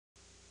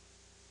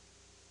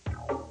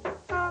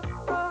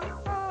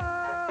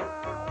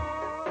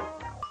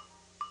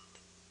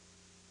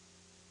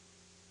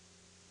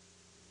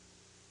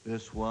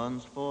This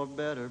one's for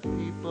better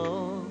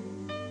people.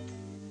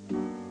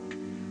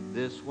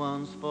 This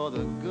one's for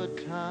the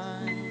good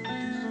times.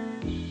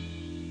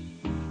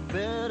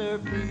 Better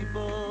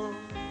people,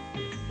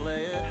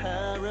 play at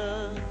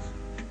Harrah's.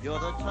 You're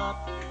the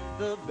top,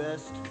 the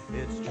best,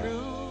 it's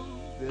true.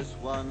 This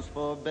one's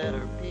for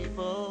better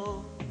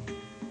people.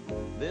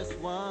 This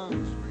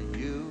one's for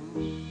you.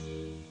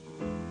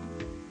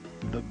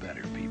 The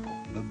better people,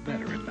 the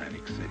better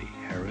Atlantic City.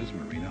 Harrah's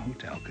Marina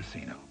Hotel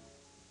Casino.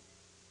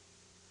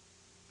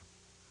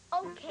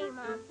 Okay,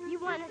 Mom. You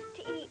want us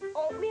to eat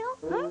oatmeal?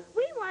 Huh?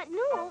 We want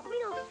new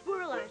Oatmeal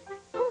Swirlers.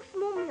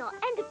 Full meal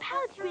and a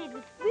pouch made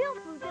with real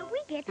food that we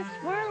get to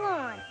swirl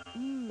on.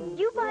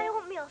 You buy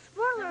Oatmeal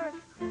Swirlers,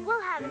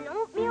 we'll have an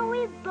oatmeal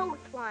we both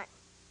want.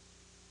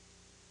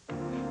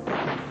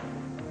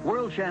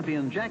 World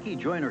champion Jackie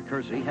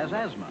Joyner-Kersee has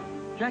asthma.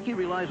 Jackie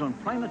relies on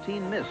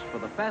Primatene Mist for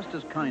the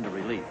fastest kind of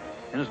relief.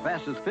 In as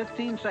fast as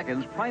 15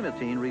 seconds,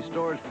 Primatene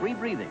restores free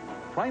breathing.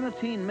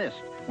 Primatene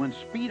Mist, when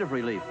speed of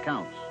relief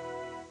counts.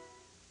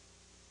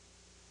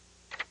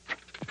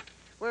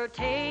 We're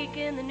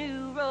taking the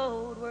new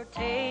road, we're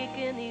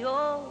taking the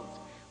olds.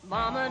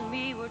 Mama and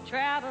me were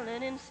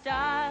traveling in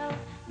style,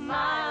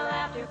 mile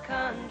after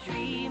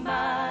country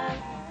mile.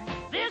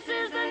 This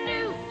is the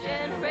new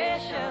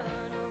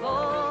generation of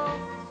old.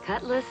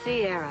 Cutlass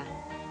Ciera,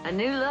 a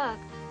new look,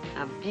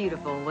 a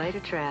beautiful way to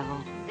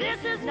travel.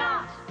 This is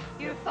not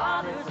your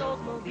father's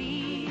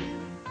Oldsmobile.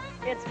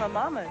 It's my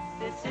mama's.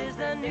 This is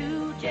the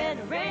new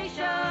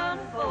generation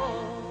of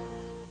old.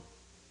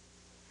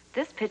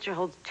 This pitcher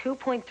holds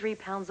 2.3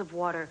 pounds of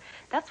water.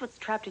 That's what's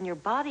trapped in your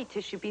body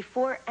tissue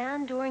before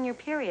and during your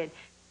period.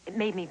 It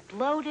made me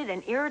bloated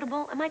and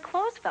irritable, and my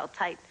clothes felt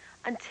tight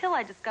until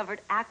I discovered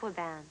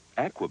Aqua-Ban.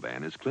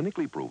 Aqua-Ban is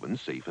clinically proven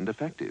safe and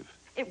effective.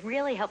 It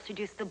really helps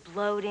reduce the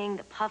bloating,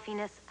 the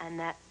puffiness, and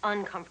that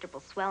uncomfortable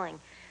swelling.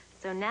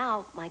 So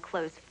now my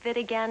clothes fit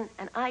again,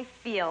 and I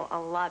feel a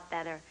lot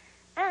better.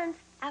 And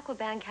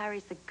Aqua-Ban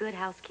carries the Good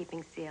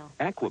Housekeeping seal.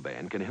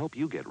 Aqua-Ban can help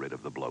you get rid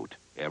of the bloat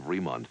every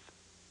month.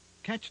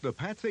 Catch the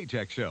Pat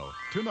Sajak Show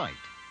tonight.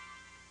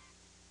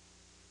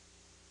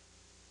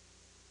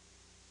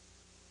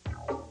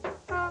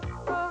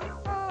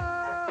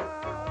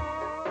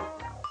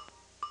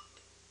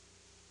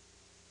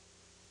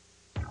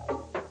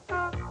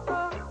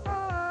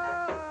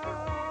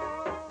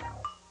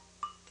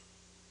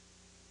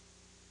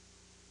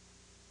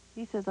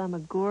 He says I'm a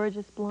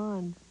gorgeous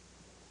blonde.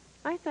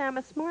 I say I'm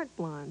a smart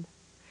blonde.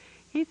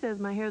 He says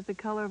my hair's the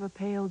color of a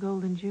pale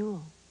golden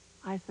jewel.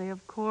 I say,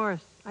 of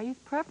course. I use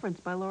Preference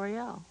by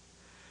L'Oreal.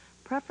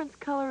 Preference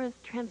color is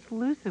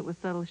translucent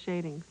with subtle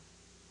shadings.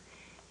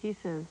 He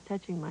says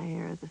touching my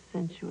hair is a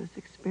sensuous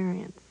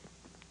experience.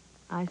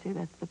 I say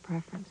that's the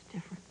Preference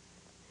difference.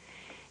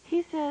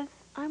 He says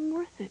I'm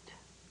worth it.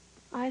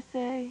 I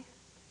say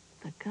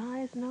the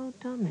guy's no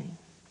dummy.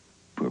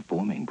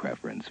 Performing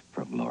Preference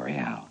from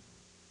L'Oreal.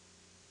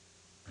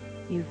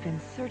 You've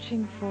been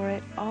searching for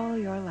it all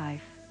your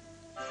life.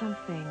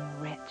 Something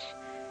rich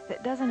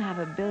that doesn't have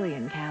a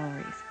billion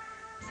calories.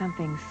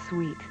 Something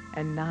sweet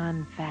and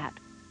non-fat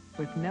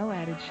with no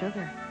added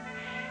sugar.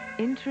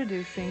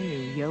 Introducing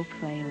new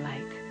Yoplait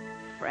Light.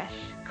 Fresh,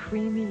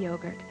 creamy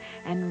yogurt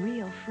and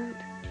real fruit,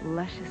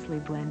 lusciously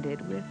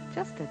blended with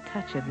just a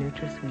touch of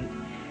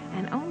NutraSweet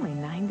and only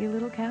 90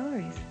 little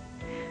calories.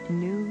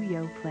 New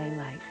Yoplait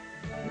Light.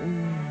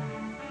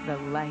 The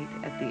light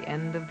at the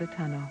end of the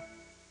tunnel.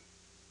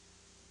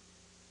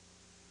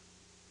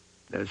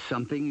 There's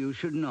something you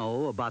should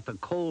know about the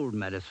cold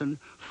medicine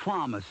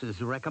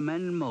pharmacists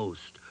recommend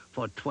most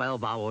for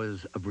 12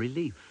 hours of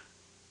relief.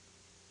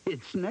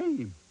 Its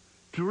name,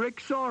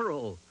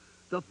 Drixoral,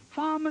 the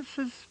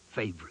pharmacist's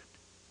favorite.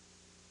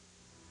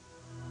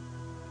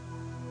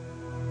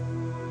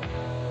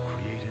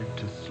 Created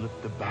to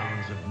slip the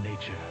bounds of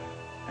nature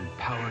and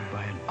powered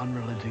by an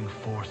unrelenting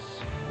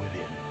force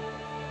within.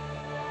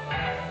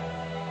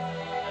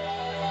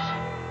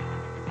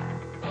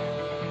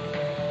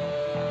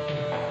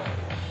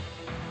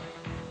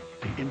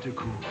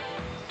 Intercooled,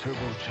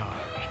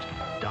 turbocharged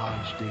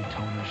Dodge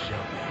Daytona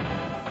Shelby.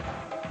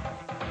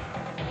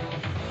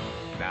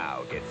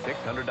 Now get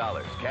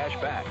 $600 cash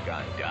back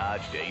on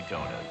Dodge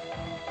Daytonas.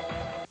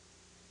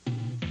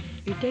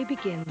 Your day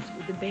begins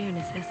with the bare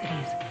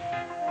necessities.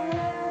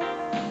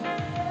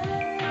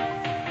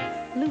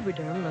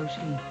 Lubriderm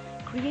lotion,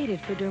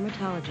 created for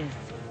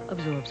dermatologists,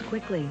 absorbs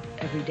quickly,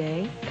 every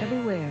day,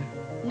 everywhere.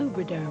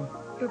 Lubriderm,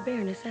 your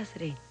bare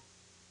necessity.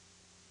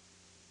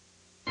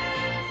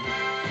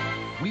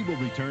 We will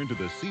return to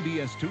the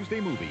CBS Tuesday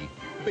Movie,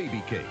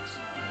 Baby Cakes.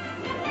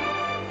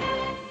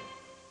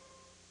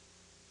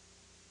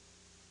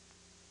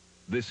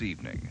 This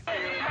evening,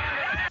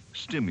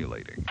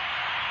 stimulating.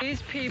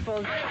 These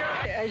people,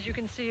 as you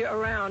can see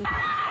around.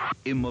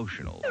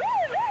 Emotional.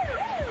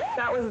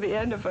 That was the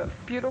end of a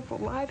beautiful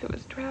life. It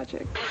was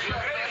tragic.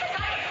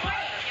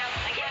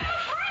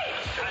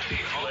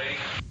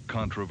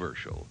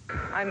 Controversial.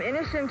 I'm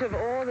innocent of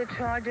all the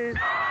charges.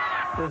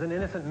 There's an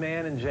innocent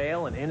man in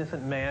jail, an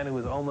innocent man who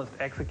was almost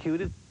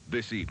executed.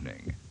 This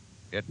evening,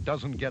 It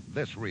doesn't get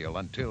this real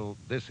until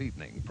this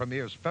evening.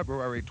 Premieres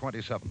February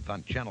 27th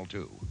on Channel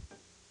 2.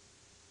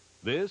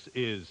 This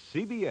is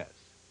CBS.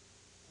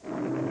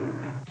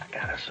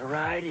 Got us a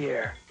ride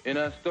here in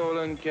a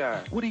stolen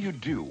car. What do you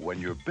do when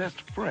your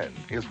best friend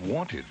is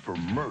wanted for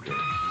murder?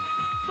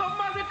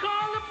 Somebody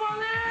call the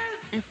police!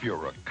 If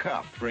you're a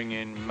cop, Bring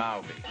in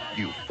Maui.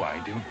 you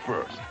find him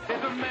first.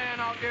 There's a man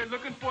out there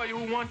looking for you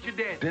who wants you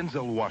dead.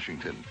 Denzel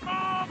Washington,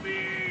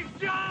 Bobby,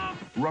 jump!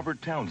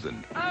 Robert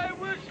Townsend, I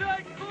wish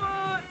I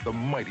could! the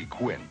Mighty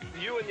Quinn.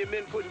 You and your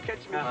men couldn't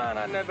catch me.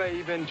 I never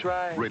even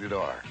tried. Rated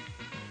R.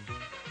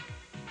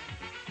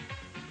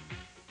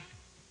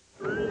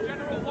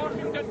 General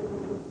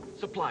Washington!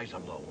 Supplies are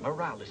low.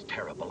 Morale is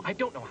terrible. I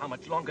don't know how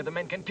much longer the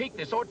men can take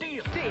this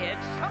ordeal. Did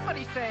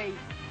somebody say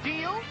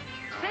deal?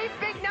 Save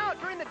big now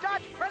during the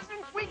Dodge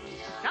President's Week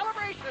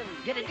celebration.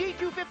 Get a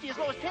D250 as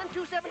low as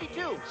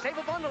 $10,272. Save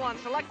a bundle on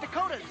select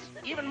Dakotas.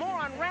 Even more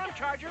on Ram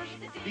Chargers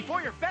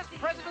before your best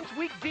President's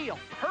Week deal.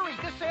 Hurry,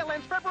 this sale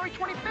ends February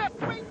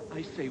 25th. Wait.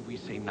 I say we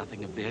say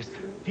nothing of this.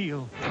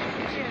 Deal.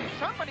 Did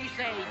somebody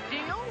say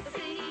deal?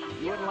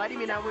 You wouldn't lie to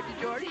me now, would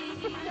you, George?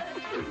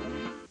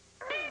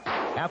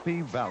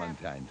 Happy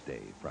Valentine's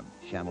Day from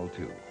Channel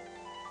 2.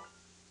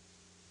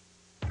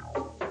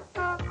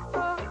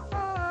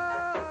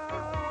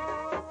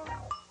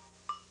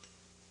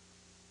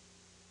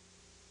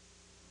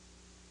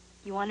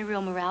 You want a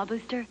real morale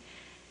booster?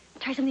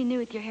 Try something new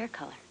with your hair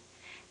color.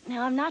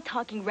 Now, I'm not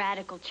talking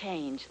radical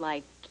change,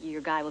 like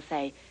your guy will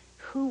say,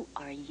 "Who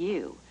are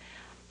you?"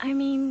 I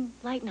mean,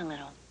 lighten a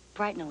little,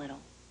 brighten a little,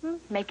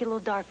 make it a little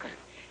darker.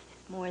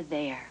 More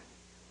there.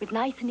 With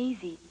nice and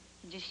easy,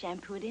 you just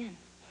shampoo it in.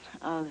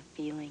 Oh, the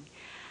feeling.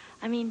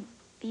 I mean,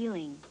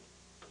 feeling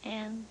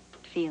and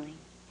feeling.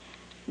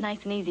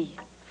 Nice and easy.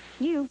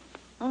 You,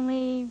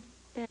 only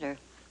better.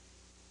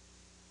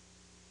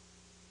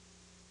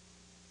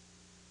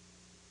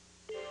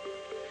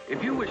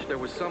 If you wish there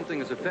was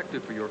something as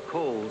effective for your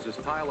colds as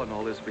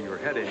Tylenol is for your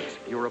headaches,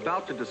 you're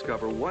about to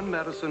discover one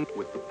medicine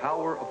with the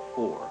power of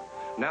 4.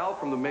 Now,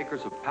 from the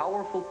makers of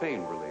powerful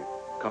pain relief,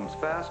 comes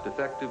fast,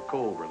 effective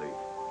cold relief.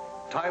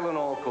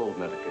 Tylenol Cold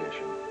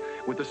medication.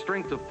 With the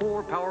strength of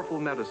 4 powerful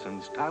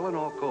medicines,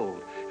 Tylenol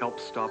Cold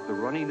helps stop the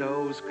runny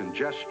nose,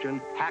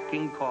 congestion,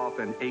 hacking cough,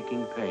 and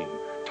aching pain.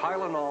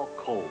 Tylenol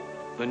Cold,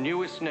 the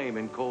newest name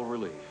in cold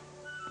relief.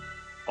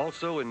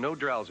 Also in no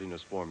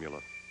drowsiness formula.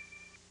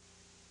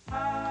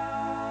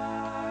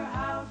 Our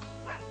house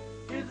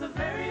is a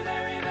very,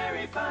 very,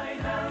 very fine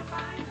house.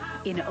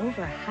 In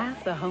over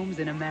half the homes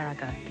in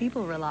America,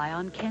 people rely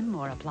on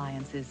Kenmore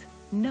appliances.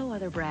 No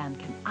other brand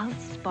can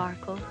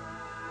out-sparkle,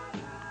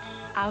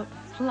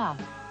 out-fluff,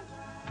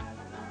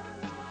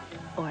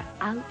 or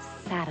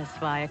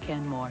out-satisfy a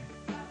Kenmore.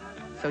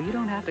 So you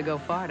don't have to go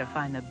far to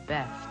find the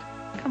best.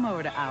 Come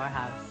over to our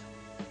house.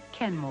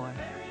 Kenmore,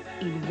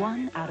 in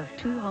 1 out of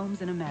 2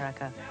 homes in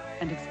America,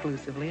 and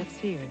exclusively at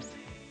Sears.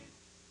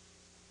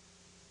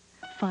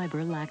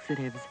 Fiber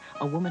laxatives.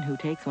 A woman who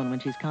takes one when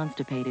she's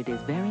constipated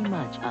is very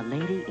much a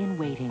lady in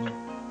waiting.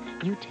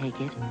 You take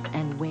it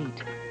and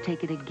wait.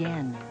 Take it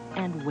again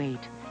and wait.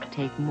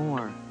 Take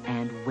more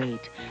and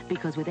wait.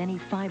 Because with any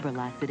fiber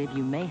laxative,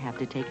 you may have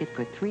to take it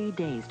for 3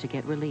 days to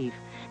get relief.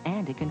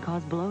 And it can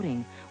cause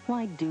bloating.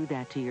 Why do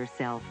that to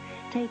yourself?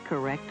 Take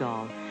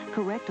Correctol.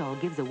 Correctol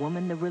gives a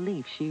woman the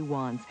relief she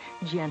wants.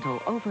 Gentle,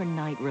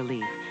 overnight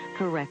relief.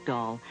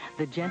 Correctol,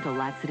 the gentle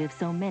laxative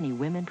so many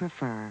women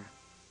prefer.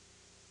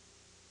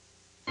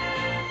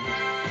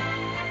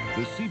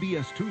 The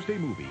CBS Tuesday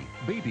Movie,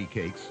 Baby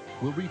Cakes,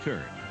 will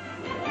return.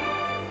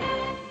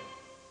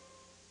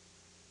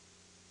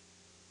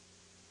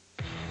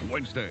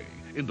 Wednesday,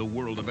 in the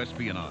world of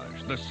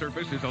espionage, the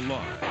surface is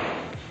alive.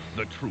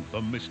 The truth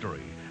a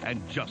mystery,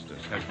 and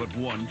justice has but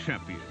one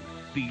champion,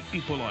 the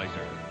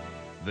Equalizer.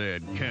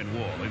 Then Ken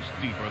Wall is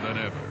deeper than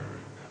ever.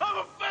 I'm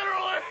a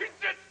federal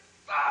agent!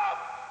 Stop!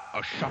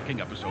 A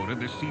shocking episode of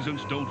this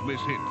season's Don't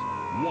Miss hit,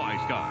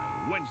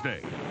 Wiseguy,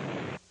 Wednesday.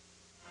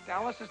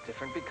 Dallas is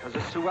different because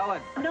of Sue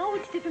Ellen. No,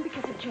 it's different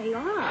because of JR.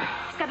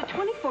 He's got a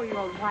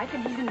 24-year-old wife,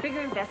 and he's in bigger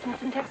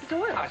investments in Texas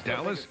oil.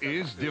 Dallas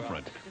is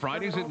different.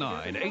 Fridays at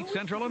 9, 8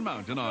 Central and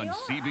Mountain on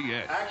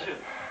CBS. Action.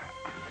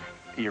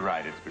 You're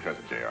right, it's because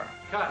of JR.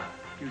 Cut.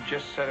 You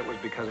just said it was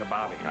because of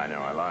Bobby. I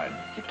know, I lied.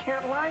 You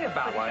can't lie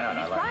about it. Why not?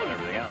 I He's lied right. about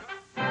everything else.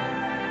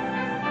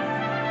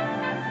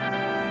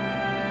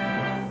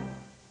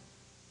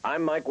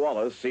 I'm Mike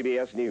Wallace,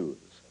 CBS News.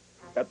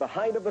 At the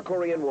height of the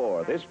Korean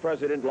War, this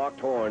president locked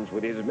horns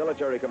with his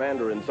military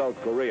commander in South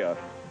Korea,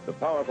 the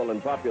powerful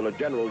and popular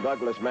General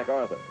Douglas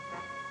MacArthur.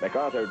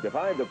 MacArthur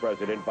defied the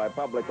president by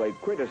publicly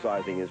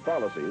criticizing his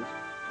policies,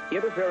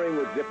 interfering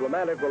with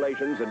diplomatic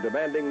relations, and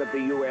demanding that the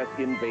U.S.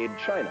 invade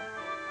China.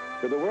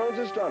 To the world's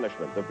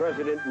astonishment, the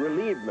president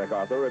relieved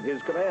MacArthur of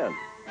his command.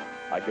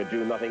 I could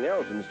do nothing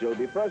else and still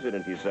be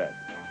president, he said.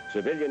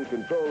 Civilian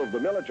control of the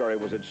military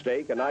was at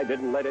stake, and I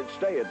didn't let it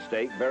stay at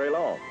stake very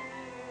long.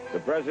 The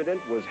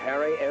president was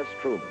Harry S.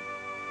 Truman.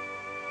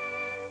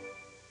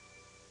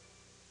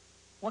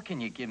 What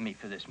can you give me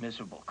for this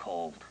miserable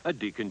cold? A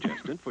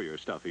decongestant for your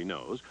stuffy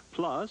nose,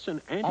 plus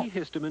an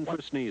antihistamine for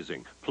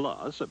sneezing,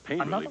 plus a pain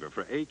reliever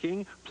for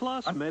aching,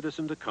 plus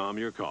medicine to calm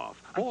your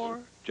cough, or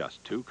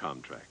just 2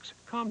 Comtrex.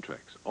 Comtrex,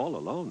 all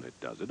alone, it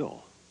does it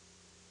all.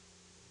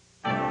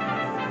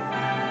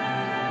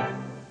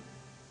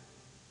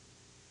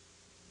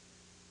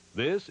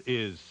 This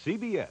is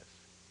CBS.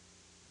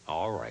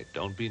 All right,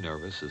 don't be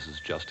nervous. This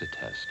is just a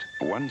test.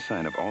 One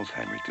sign of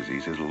Alzheimer's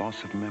disease is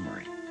loss of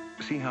memory.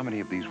 See how many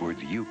of these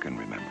words you can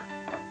remember.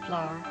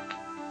 Flower,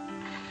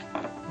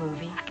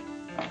 movie,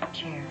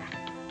 chair,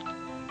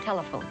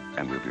 telephone.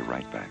 And we'll be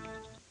right back.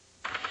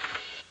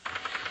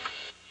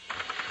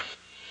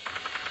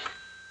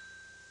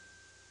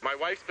 My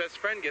wife's best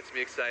friend gets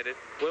me excited.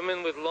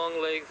 Women with long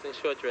legs and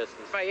short dresses.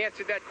 If I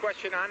answered that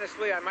question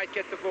honestly, I might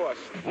get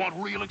divorced. Want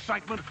real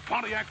excitement?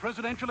 Pontiac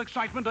Presidential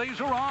Excitement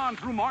Days are on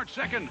through March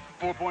 2nd.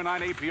 4.9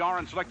 APR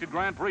on selected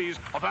Grand Prix,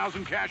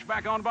 1,000 cash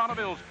back on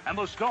Bonnevilles, and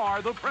the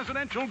star, the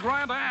Presidential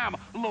Grand Am.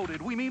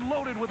 Loaded, we mean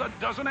loaded with a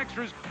dozen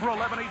extras for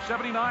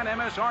 $11,879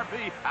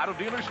 MSRP. Out of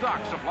dealer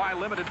stock, supply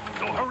limited,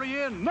 so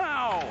hurry in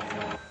now.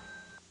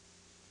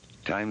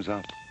 Time's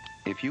up.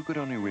 If you could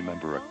only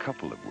remember a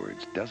couple of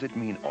words, does it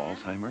mean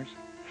Alzheimer's?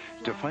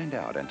 To find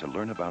out and to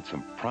learn about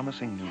some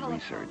promising new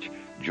research,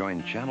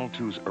 join Channel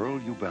 2's Earl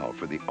Ubell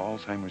for the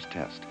Alzheimer's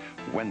test,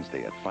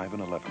 Wednesday at 5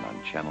 and 11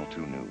 on Channel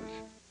 2 News.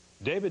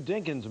 David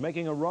Dinkins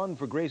making a run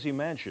for Gracie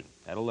Mansion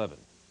at 11.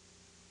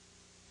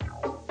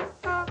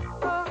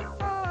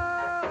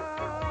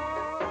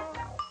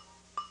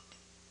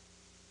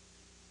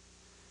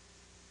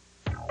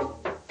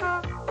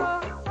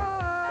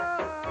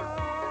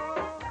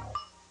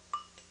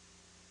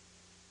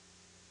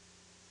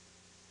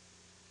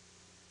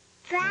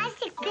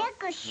 Plastic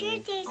pickles sure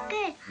taste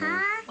good,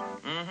 huh?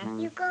 Mm-hmm.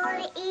 You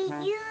gonna eat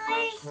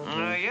yours?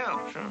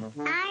 Yeah, sure.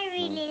 I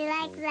really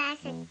like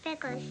plastic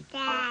pickles,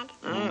 Dad.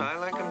 I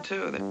like them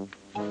too.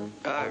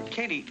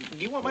 Katie, do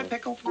you want my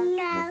pickle?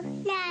 No,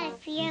 not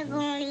if you're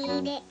gonna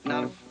eat it.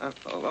 No.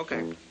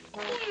 Okay.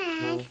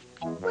 Dad,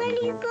 when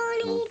are you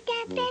gonna eat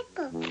that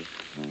pickle?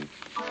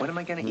 When am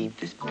I gonna eat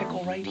this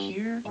pickle right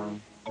here?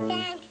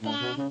 Thanks,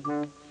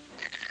 Dad.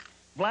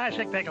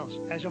 Plastic pickles,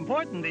 as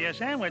important to your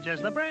sandwich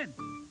as the bread.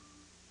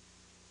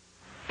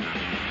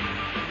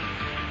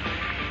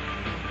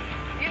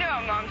 You know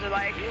what moms are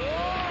like. You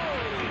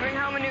bring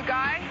home a new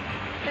guy,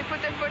 they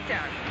put their foot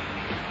down.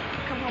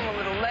 Come home a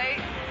little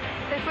late,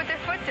 they put their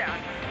foot down.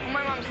 Well,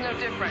 my mom's no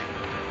different.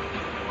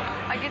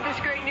 I get this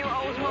great new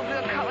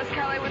Oldsmobile Cutlass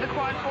Calais with a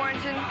quad 4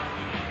 engine.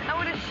 And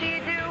what does she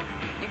do?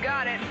 You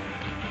got it.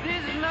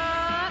 This is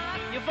not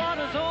your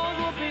father's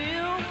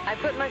Oldsmobile. I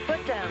put my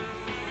foot down.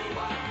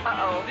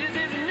 Uh-oh. This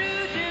is a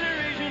new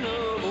generation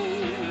of old.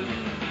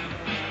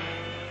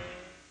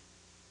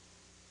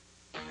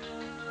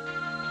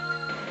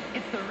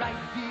 It's the right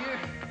beer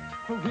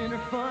for winter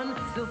fun.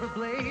 Silver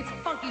blades,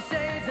 funky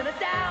shades, and a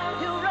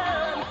downhill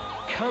run.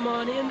 Come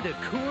on in to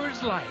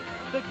Coors Light,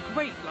 the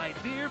great light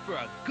beer for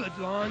a good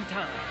long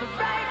time. The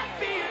right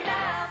beer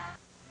now.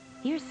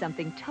 Here's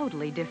something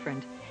totally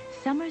different.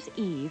 Summer's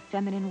Eve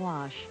Feminine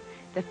Wash,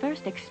 the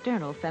first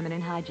external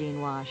feminine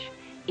hygiene wash.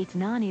 It's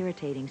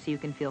non-irritating so you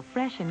can feel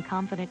fresh and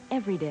confident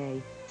every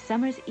day.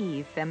 Summer's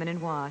Eve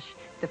Feminine Wash,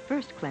 the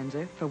first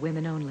cleanser for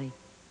women only.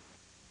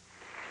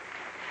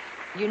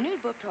 Your new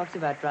book talks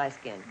about dry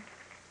skin.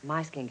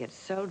 My skin gets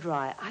so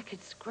dry, I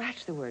could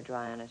scratch the word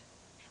dry on it.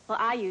 Well,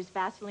 I use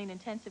Vaseline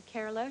Intensive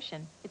Care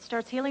Lotion. It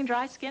starts healing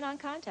dry skin on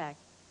contact.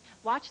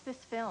 Watch this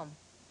film.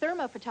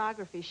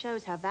 Thermophotography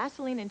shows how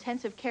Vaseline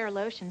Intensive Care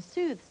Lotion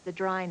soothes the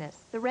dryness,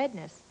 the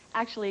redness,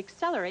 actually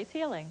accelerates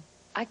healing.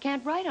 I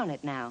can't write on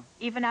it now.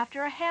 Even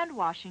after a hand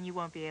washing, you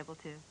won't be able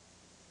to.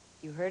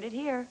 You heard it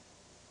here.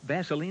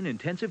 Vaseline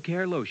Intensive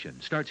Care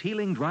Lotion starts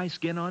healing dry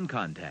skin on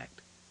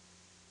contact.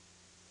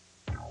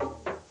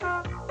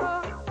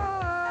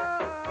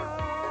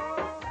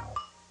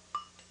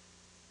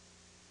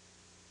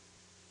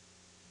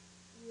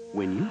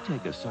 When you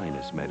take a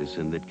sinus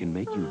medicine that can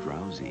make you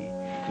drowsy,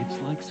 it's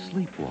like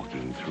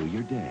sleepwalking through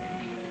your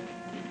day.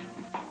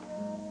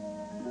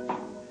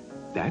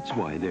 That's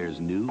why there's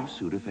new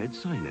Sudafed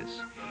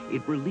Sinus.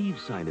 It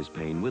relieves sinus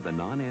pain with a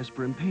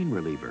non-aspirin pain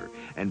reliever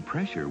and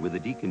pressure with a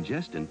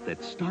decongestant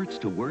that starts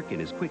to work in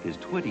as quick as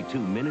 22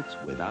 minutes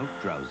without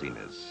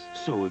drowsiness.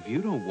 So if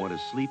you don't want to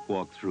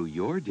sleepwalk through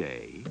your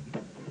day,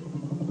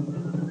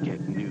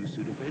 get new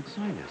Sudafed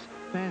Sinus.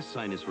 Fast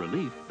sinus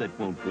relief that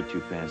won't put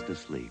you fast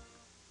asleep.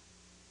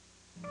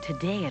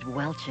 Today at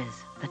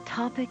Welch's, the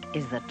topic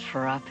is the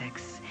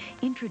tropics.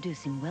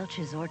 Introducing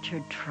Welch's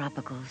Orchard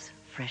Tropicals.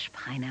 Fresh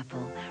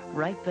pineapple,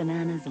 ripe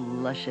bananas,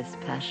 luscious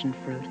passion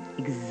fruit,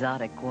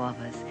 exotic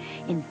guavas.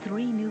 In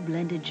 3 new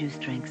blended juice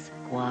drinks,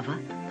 guava,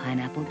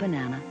 pineapple,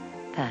 banana,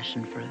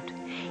 passion fruit.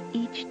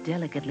 Each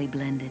delicately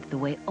blended the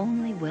way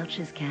only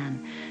Welch's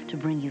can to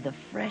bring you the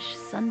fresh,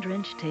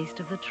 sun-drenched taste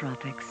of the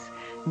tropics.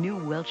 New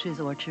Welch's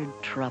Orchard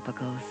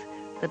Tropicals.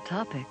 The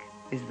topic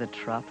is the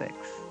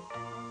tropics.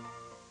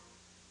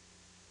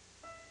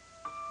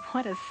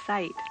 What a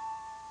sight.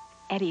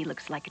 Eddie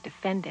looks like a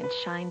defendant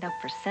shined up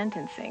for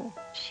sentencing.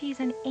 She's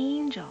an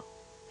angel.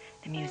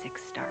 The music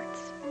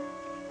starts.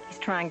 He's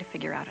trying to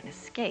figure out an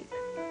escape.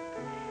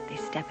 They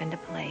step into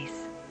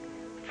place.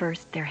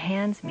 First, their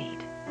hands meet,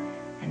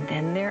 and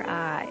then their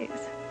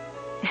eyes.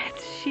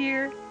 It's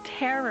sheer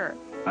terror.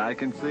 I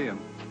can see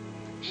him,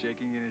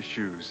 shaking in his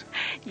shoes.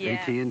 Yeah.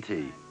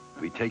 AT&T.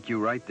 We take you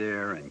right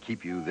there and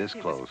keep you this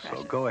close,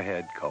 so go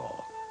ahead,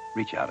 call.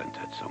 Reach out and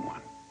touch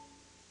someone.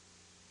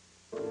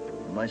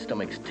 My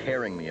stomach's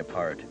tearing me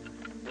apart.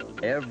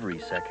 Every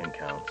second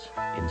counts.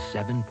 In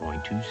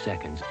 7.2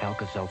 seconds,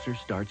 Alka-Seltzer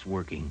starts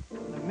working.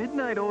 The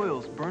midnight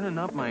oil's burning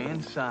up my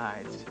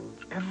insides.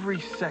 Every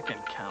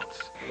second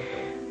counts.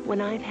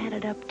 When I've had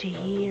it up to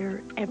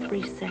here,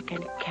 every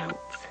second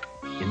counts.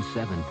 In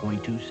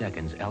 7.2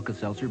 seconds,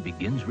 Alka-Seltzer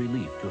begins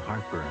relief to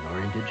heartburn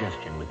or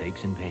indigestion with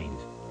aches and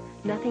pains.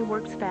 Nothing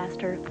works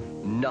faster.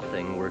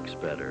 Nothing works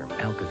better.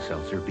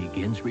 Alka-Seltzer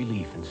begins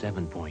relief in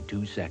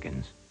 7.2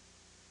 seconds.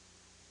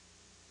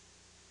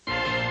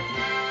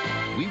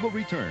 We will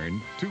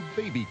return to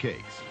baby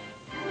cakes.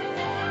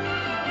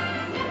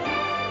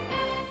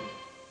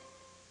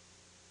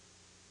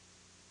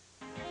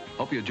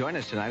 Hope you'll join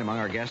us tonight. Among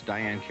our guests,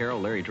 Diane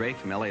Carroll, Larry Drake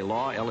from L.A.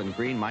 Law, Ellen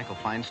Green, Michael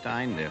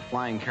Feinstein, the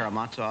Flying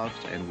Karamazovs,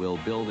 and we'll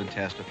build and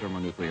test a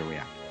thermonuclear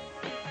reactor.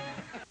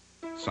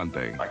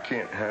 Sunday. I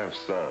can't have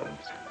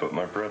sons, but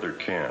my brother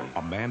can.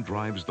 A man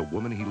drives the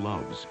woman he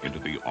loves into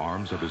the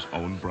arms of his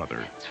own brother.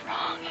 What's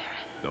wrong,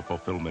 Harrah? The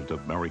fulfillment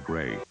of Mary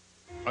Gray.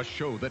 A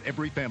show that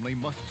every family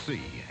must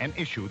see. An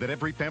issue that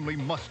every family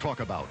must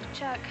talk about.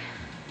 Chuck,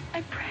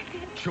 I'm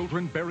pregnant.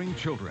 Children bearing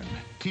children.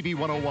 TV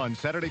 101,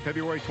 Saturday,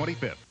 February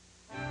 25th.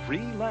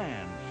 Free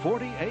land,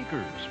 40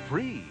 acres,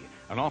 free.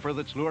 An offer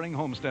that's luring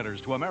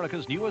homesteaders to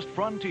America's newest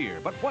frontier.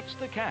 But what's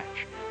the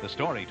catch? The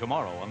story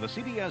tomorrow on the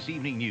CBS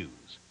Evening News.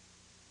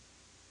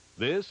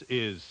 This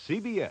is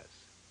CBS.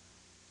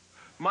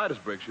 Midas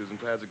brake shoes and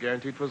pads are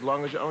guaranteed for as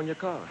long as you own your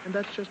car. And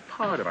that's just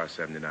part of our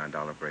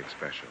 $79 brake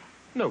special.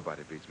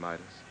 Nobody beats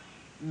Midas.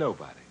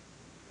 Nobody.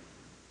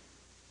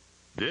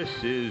 This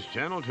is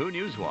Channel 2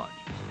 News Watch.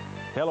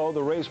 Hello,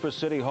 the race for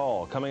City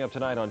Hall. Coming up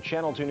tonight on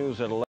Channel 2 News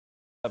at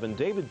 11,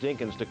 David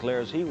Dinkins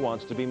declares he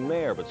wants to be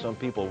mayor, but some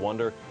people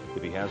wonder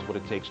if he has what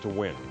it takes to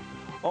win.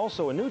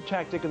 Also, a new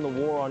tactic in the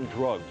war on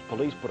drugs.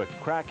 Police put a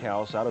crack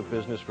house out of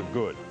business for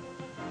good.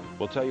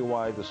 We'll tell you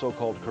why the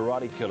so-called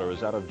karate killer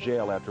is out of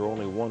jail after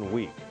only 1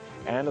 week.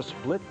 And a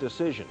split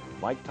decision.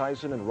 Mike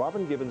Tyson and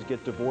Robin Givens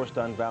get divorced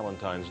on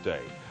Valentine's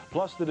Day.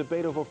 Plus the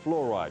debate over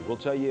fluoride. We'll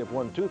tell you if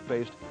one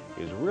toothpaste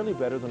is really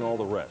better than all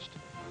the rest.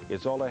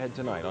 It's all ahead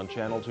tonight on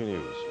Channel 2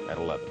 News at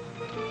 11.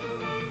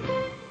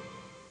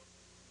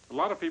 A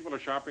lot of people are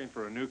shopping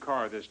for a new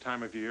car this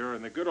time of year,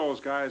 and the good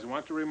old guys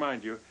want to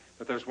remind you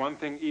that there's one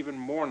thing even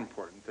more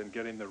important than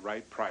getting the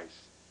right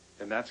price,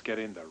 and that's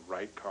getting the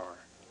right car.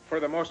 For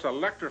the most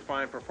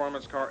electrifying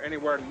performance car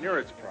anywhere near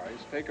its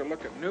price, take a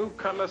look at new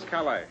Cutlass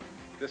Calais.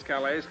 This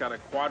Calais's got a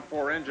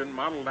quad-4 engine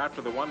modeled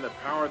after the one that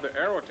powered the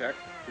Aerotech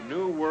to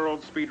new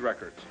world speed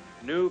records.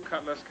 New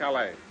Cutlass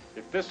Calais.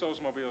 If this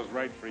Oldsmobile is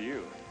right for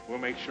you, we'll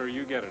make sure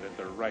you get it at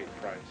the right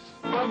price.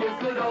 From your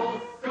good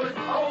old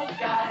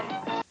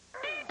guy.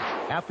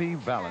 Happy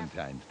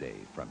Valentine's Day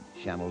from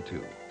Channel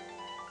 2.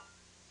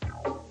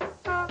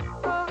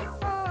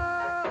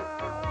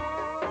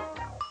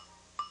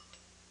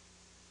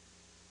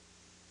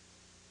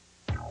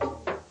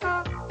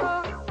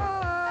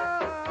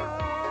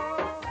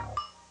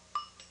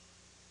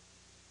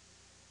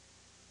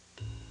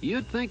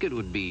 You'd think it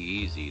would be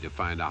easy to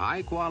find a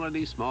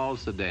high-quality small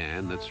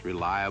sedan that's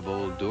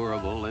reliable,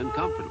 durable, and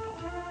comfortable.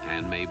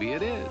 And maybe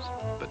it is.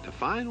 But to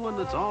find one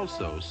that's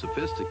also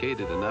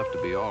sophisticated enough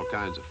to be all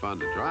kinds of fun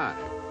to drive,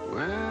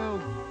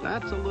 well,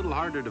 that's a little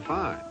harder to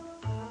find.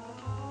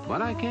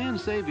 But I can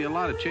save you a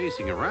lot of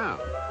chasing around.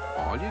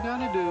 All you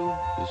gotta do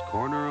is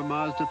corner a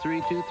Mazda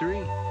 323.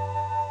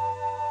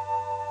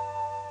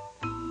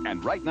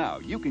 And right now,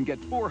 you can get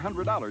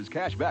 $400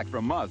 cash back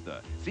from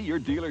Mazda. See your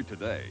dealer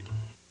today.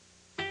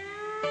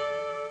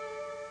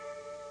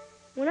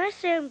 When I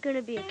say I'm going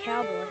to be a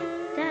cowboy,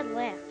 Dad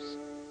laughs.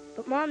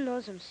 But Mom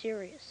knows I'm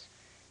serious.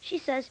 She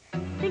says,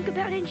 think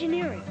about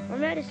engineering or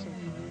medicine.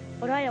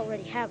 But I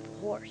already have the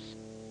horse.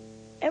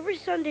 Every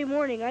Sunday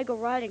morning, I go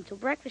riding till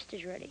breakfast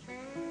is ready.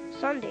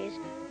 Sundays,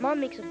 Mom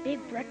makes a big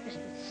breakfast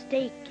with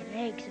steak and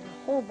eggs and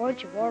a whole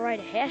bunch of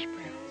all-righted hash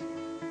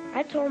browns.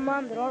 I told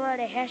Mom that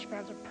all-righted hash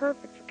browns are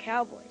perfect for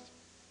cowboys.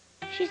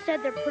 She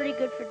said they're pretty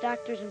good for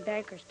doctors and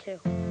bankers,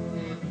 too.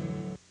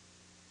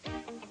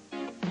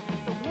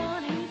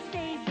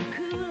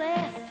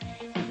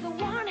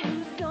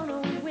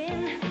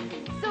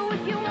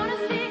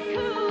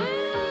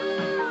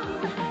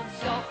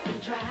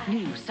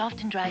 New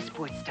Soft and Dry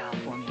Sports Style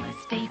formula.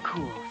 Stay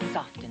cool,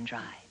 soft and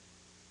dry.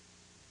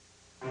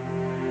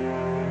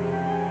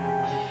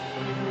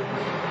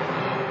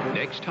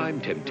 Next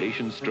time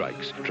temptation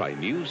strikes, try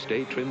new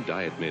Stay Trim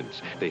Diet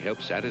Mints. They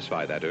help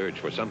satisfy that urge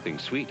for something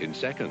sweet in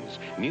seconds.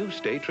 New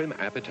Stay Trim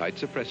Appetite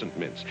Suppressant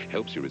Mints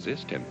helps you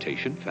resist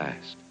temptation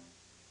fast.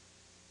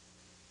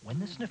 when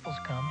the sniffles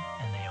come,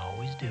 and they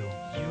always do.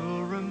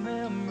 You'll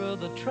remember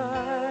the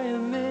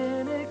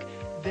Triaminic.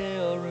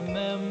 They'll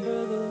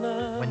remember the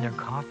love. When they're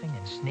coughing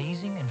and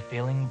sneezing and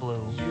feeling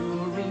blue.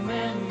 You'll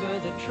remember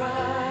the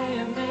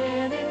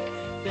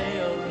Triaminic.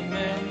 They'll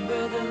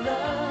remember the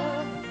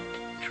love.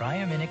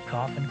 Triaminic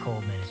cough and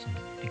cold medicine,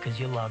 because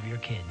you love your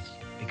kids,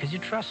 because you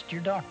trust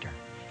your doctor.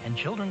 And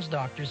children's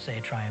doctors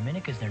say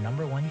Triaminic is their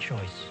 #1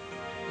 choice.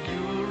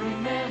 You'll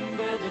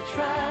remember the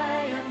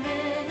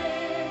Triaminic.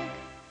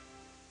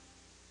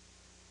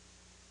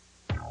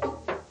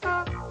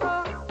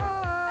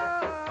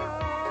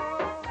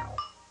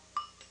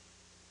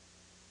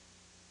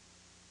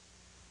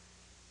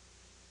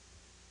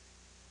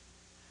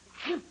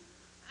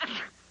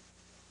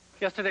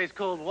 Yesterday's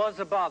cold was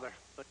a bother,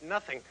 but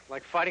nothing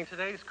like fighting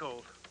today's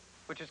cold,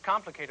 which is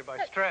complicated by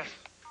stress,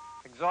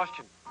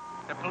 exhaustion,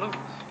 and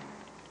pollutants.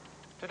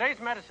 Today's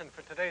medicine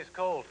for today's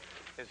cold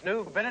is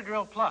new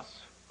Benadryl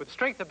Plus, with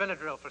strength of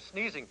Benadryl for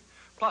sneezing,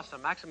 plus a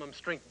maximum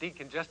strength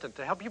decongestant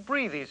to help you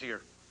breathe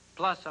easier,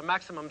 plus a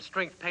maximum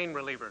strength pain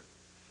reliever.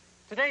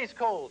 Today's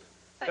cold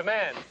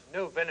demands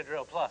new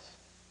Benadryl Plus.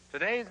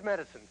 Today's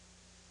medicine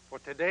for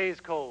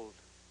today's cold.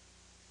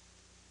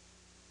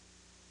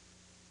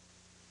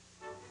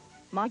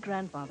 My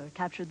grandfather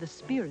captured the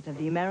spirit of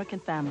the American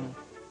family.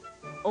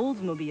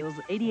 Oldsmobile's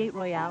 88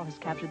 Royale has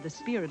captured the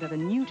spirit of a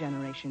new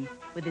generation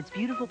with its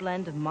beautiful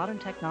blend of modern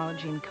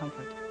technology and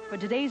comfort. For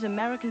today's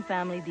American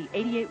family, the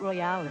 88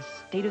 Royale is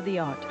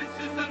state-of-the-art. This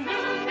is the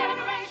new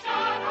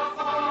generation of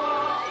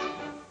Olds.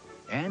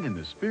 And in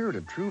the spirit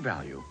of true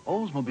value,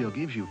 Oldsmobile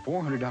gives you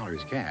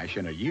 $400 cash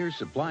and a year's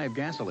supply of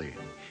gasoline.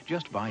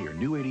 Just buy your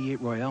new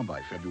 88 Royale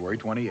by February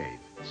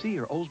 28th. See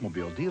your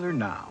Oldsmobile dealer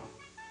now.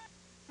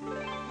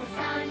 The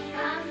sun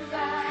comes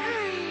up,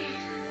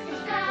 the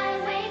sky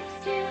wakes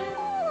too,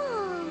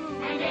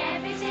 and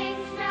everything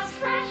smells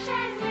fresh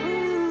and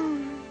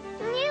new.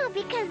 New,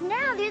 because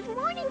now there's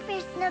Morning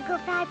Fresh Snuggle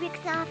Fabric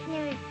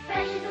Softener.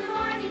 Fresh as the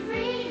morning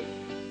breeze,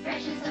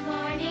 fresh as the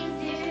morning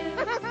dew.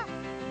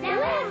 Now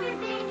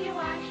everything you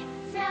wash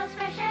smells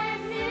fresh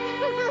and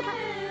new.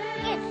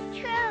 It's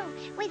true.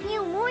 With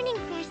new Morning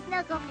Fresh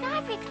Snuggle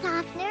Fabric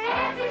Softener,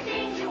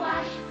 everything you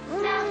wash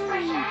smells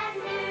fresh and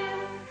new.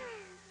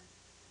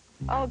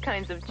 All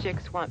kinds of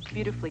chicks want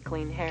beautifully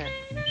clean hair.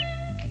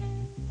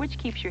 Which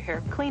keeps your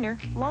hair cleaner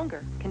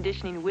longer,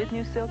 conditioning with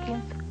new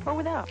Silkians or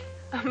without.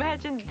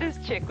 Imagine this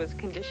chick was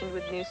conditioned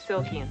with new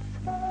Silkians.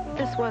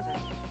 This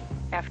wasn't.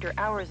 After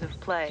hours of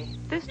play,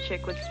 this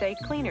chick would stay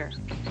cleaner,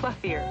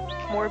 fluffier,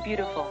 more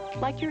beautiful,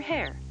 like your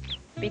hair.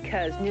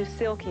 Because new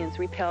Silkians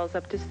repels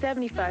up to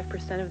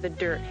 75% of the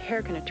dirt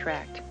hair can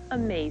attract.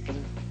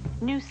 Amazing.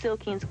 New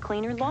Silkians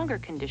cleaner, longer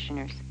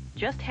conditioners.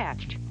 Just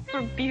hatched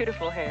for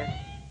beautiful hair.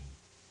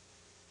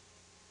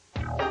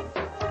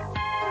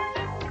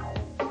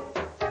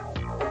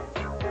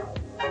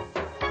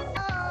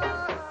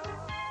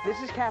 This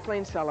is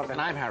Kathleen Sullivan.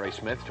 And I'm Harry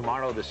Smith.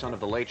 Tomorrow, the son of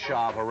the late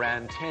Shah of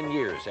Iran, 10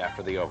 years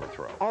after the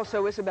overthrow.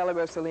 Also, Isabella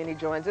Rossellini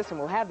joins us, and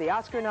we'll have the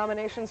Oscar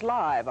nominations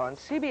live on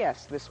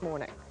CBS this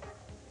morning.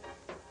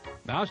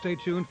 Now stay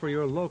tuned for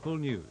your local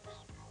news.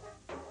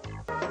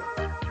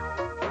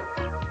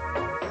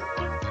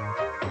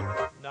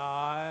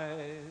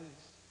 Nice.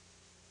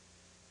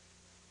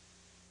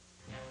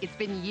 It's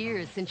been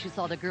years since you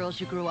saw the girls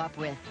you grew up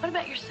with. What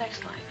about your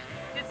sex life?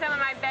 Did some of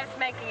my best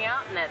making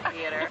out in that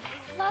theater.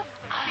 Love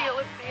the feel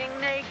of being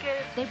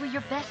naked. They were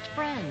your best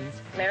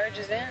friends. Marriage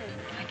is in.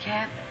 I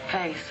can't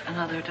face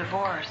another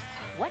divorce.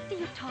 What do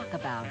you talk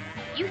about?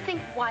 You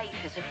think wife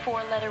is a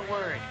 4-letter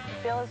word.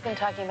 Bill has been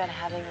talking about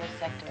having a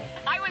vasectomy.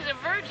 I was a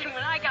virgin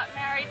when I got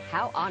married.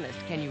 How honest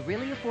can you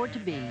really afford to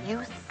be?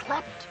 You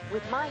slept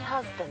with my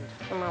husband.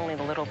 I'm only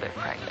a little bit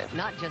pregnant.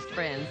 Not just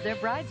friends, they're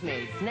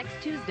bridesmaids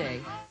next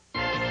Tuesday.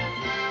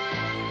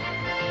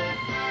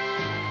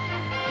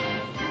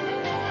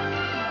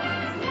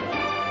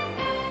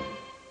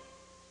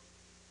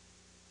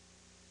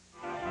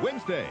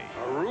 Wednesday.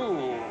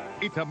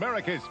 It's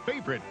America's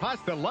favorite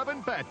pasta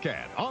loving fat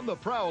cat on the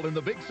prowl in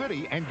the big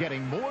city and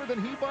getting more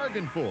than he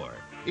bargained for.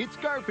 It's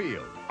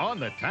Garfield on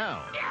the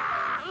town.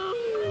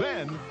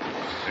 Then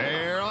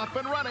they're off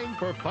and running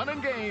for fun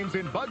and games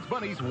in Bugs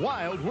Bunny's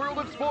Wild World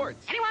of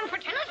Sports. Anyone for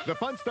tennis? The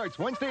fun starts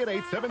Wednesday at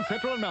 8, 7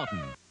 Central and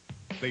Mountain.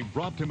 They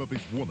robbed him of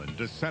his woman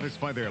to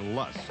satisfy their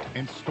lust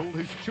and stole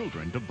his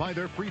children to buy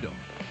their freedom.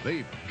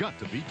 They've got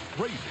to be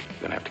crazy.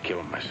 Gonna have to kill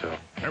him myself.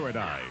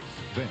 Paradise.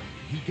 Then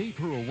he gave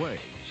her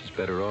away. She's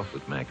better off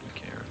with Mac and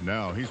Karen.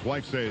 Now his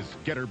wife says,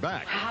 get her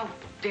back. How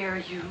dare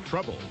you?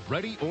 Trouble,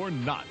 ready or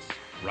not.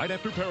 Right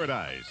after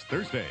Paradise,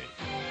 Thursday.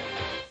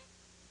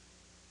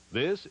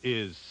 This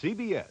is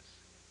CBS.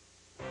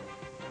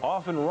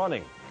 Off and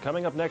running.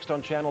 Coming up next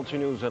on Channel 2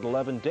 News at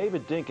 11,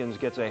 David Dinkins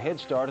gets a head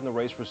start in the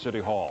race for City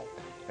Hall.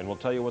 And we'll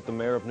tell you what the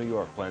mayor of New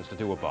York plans to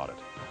do about it.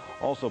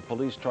 Also,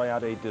 police try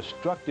out a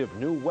destructive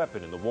new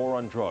weapon in the war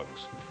on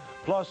drugs.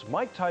 Plus,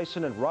 Mike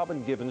Tyson and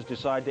Robin Givens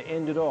decide to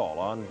end it all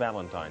on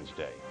Valentine's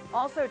Day.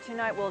 Also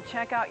tonight, we'll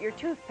check out your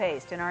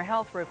toothpaste in our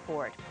health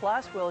report.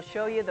 Plus, we'll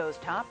show you those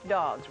top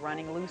dogs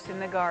running loose in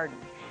the garden.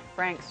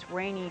 Frank's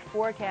rainy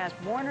forecast.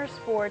 Warner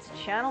Sports,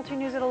 Channel 2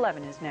 News at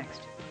 11 is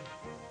next.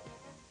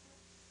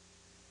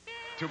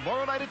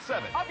 Tomorrow night at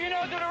 7. Up your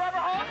nose with a rubber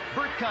hose.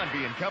 Bert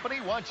Convy and Company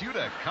want you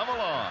to come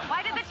along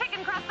Why did the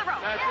chicken cross the road?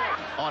 That's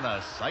it. on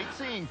a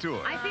sightseeing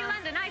tour I see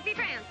London, I see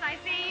France, I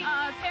see,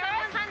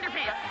 someone's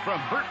underpants. from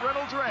Burt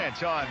Reynolds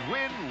Ranch on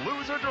Win,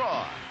 Lose, or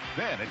Draw.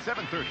 Then at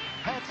 7:30,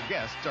 Pat's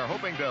guests are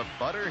hoping to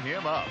butter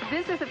him up.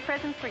 This is a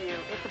present for you.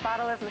 It's a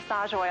bottle of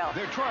massage oil.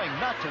 They're trying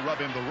not to rub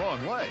him the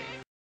wrong way.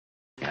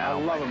 I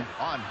love him.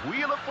 On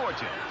Wheel of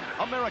Fortune,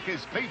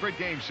 America's favorite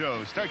game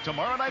shows start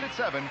tomorrow night at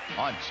 7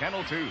 on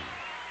Channel 2.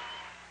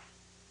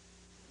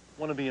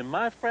 Want to be in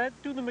my frat?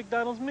 Do the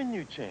McDonald's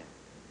menu chant.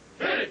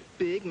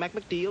 Big Mac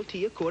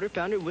McDLT, a quarter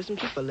pounder, wisdom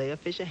tooth, filet, a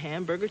fish, a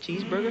hamburger,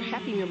 cheeseburger,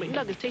 Happy Meal,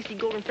 McNuggets, tasty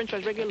golden French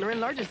fries, regular and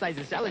larger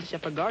sizes, salad,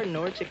 chef, a garden,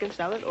 or chicken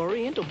salad,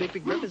 oriental, big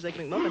breakfast, egg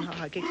McMuffin,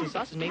 hot cakes and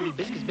sauces, maybe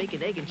biscuits,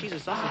 bacon, egg and cheese,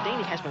 and sausage,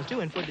 Danish hash browns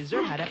too, and for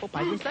dessert, hot apple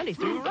pies and sundaes,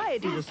 3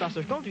 varieties of sauce,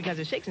 scones, 3 kinds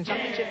of shakes and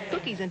chocolate chip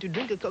cookies, and to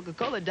drink a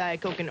Coca-Cola,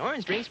 Diet Coke and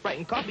orange drink, Sprite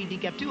and coffee,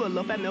 decaf too, a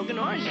low-fat milk and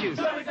orange juice.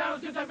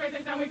 McDonald's do some great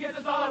things, and we get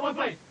this all at one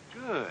place.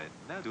 Good.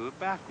 Now do it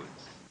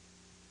backwards.